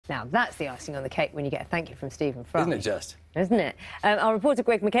Now, that's the icing on the cake when you get a thank you from Stephen Fry. Isn't it just? Isn't it? Our reporter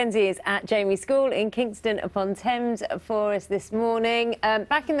Greg McKenzie is at Jamie's school in Kingston upon Thames for us this morning.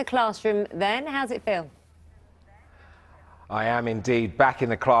 Back in the classroom then, how's it feel? I am indeed back in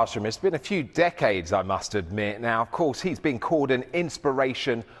the classroom. It's been a few decades, I must admit. Now, of course, he's been called an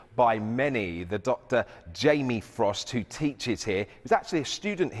inspiration by many. The Dr. Jamie Frost, who teaches here, was actually a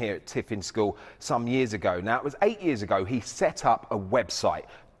student here at Tiffin School some years ago. Now, it was 8 years ago he set up a website,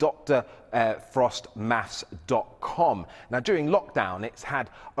 drfrostmaths.com. Now, during lockdown, it's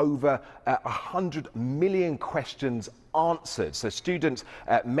had over 100 million questions answered. So students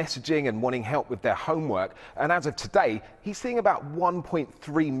messaging and wanting help with their homework. And as of today, he's seeing about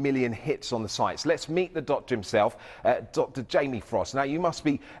 1.3 million hits on the site. So let's meet the doctor himself, Dr. Jamie Frost. Now, you must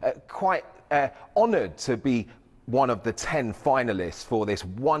be quite honoured to be one of the 10 finalists for this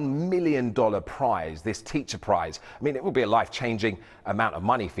 $1 million prize, this teacher prize. I mean, it will be a life-changing amount of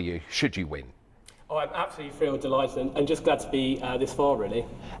money for you, should you win. Oh, I'm absolutely thrilled, delighted, and just glad to be this far, really.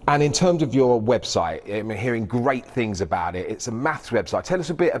 And in terms of your website, I'm hearing great things about it. It's a maths website. Tell us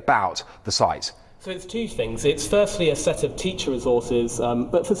a bit about the site. So it's two things. It's firstly a set of teacher resources,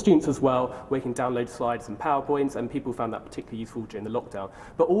 but for students as well, where you can download slides and PowerPoints, and people found that particularly useful during the lockdown.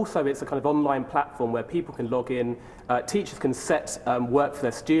 But also it's a kind of online platform where people can log in, teachers can set work for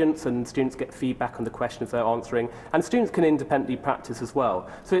their students, and students get feedback on the questions they're answering, and students can independently practice as well.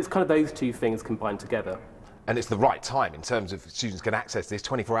 So it's kind of those two things combined together. And it's the right time in terms of students can access this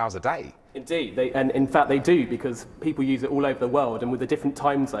 24 hours a day. Indeed, and in fact they do, because people use it all over the world, and with the different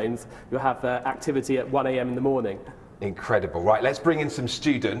time zones, you'll have activity at 1 a.m. in the morning. Incredible. Right, let's bring in some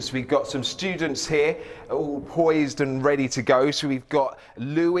students. We've got some students here, all poised and ready to go. So we've got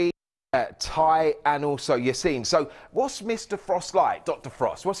Louis, Ty, and also Yassine. So what's Mr. Frost like, Dr.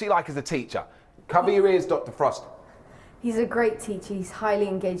 Frost? What's he like as a teacher? Cover your ears, Dr. Frost. He's a great teacher. He's highly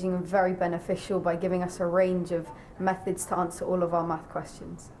engaging and very beneficial by giving us a range of methods to answer all of our math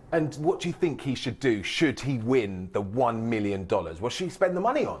questions. And what do you think he should do should he win the $1 million? What should he spend the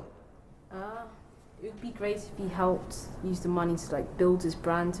money on? It would be great if he helped use the money to build his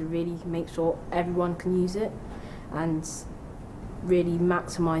brand, to really make sure everyone can use it and really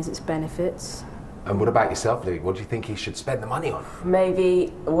maximise its benefits. And what about yourself, Louis? What do you think he should spend the money on?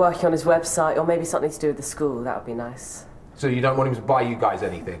 Maybe working on his website, or maybe something to do with the school. That would be nice. So you don't want him to buy you guys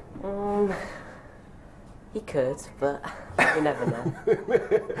anything? He could, but you never know.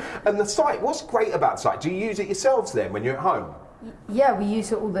 And the site, what's great about the site? Do you use it yourselves then when you're at home? Yeah, we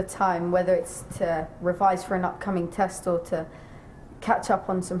use it all the time, whether it's to revise for an upcoming test or to catch up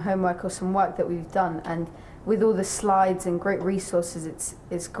on some homework or some work that we've done. And with all the slides and great resources,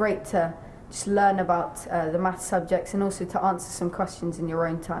 it's great to just learn about the math subjects, and also to answer some questions in your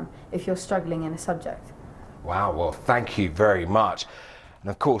own time if you're struggling in a subject. Wow, well, thank you very much. And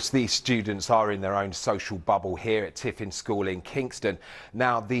of course, these students are in their own social bubble here at Tiffin School in Kingston.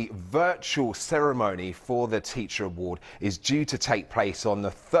 Now, the virtual ceremony for the Teacher Award is due to take place on the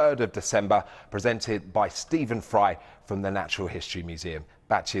 3rd of December, presented by Stephen Fry from the Natural History Museum.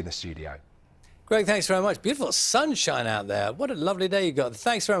 Back to you in the studio. Greg, thanks very much. Beautiful sunshine out there. What a lovely day you got.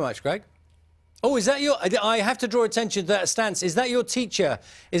 Thanks very much, Greg. Oh, is that your... I have to draw attention to that stance. Is that your teacher?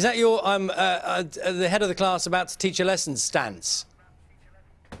 Is that your the head of the class about to teach a lesson stance?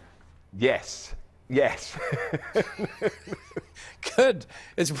 Yes. Yes. Good.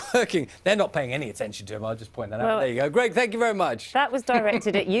 It's working. They're not paying any attention to him. I'll just point that out. There you go. Greg, thank you very much. That was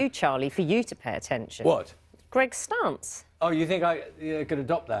directed at you, Charlie, for you to pay attention. What? Greg's stance. Oh, you think I could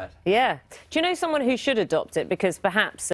adopt that? Yeah. Do you know someone who should adopt it? Because perhaps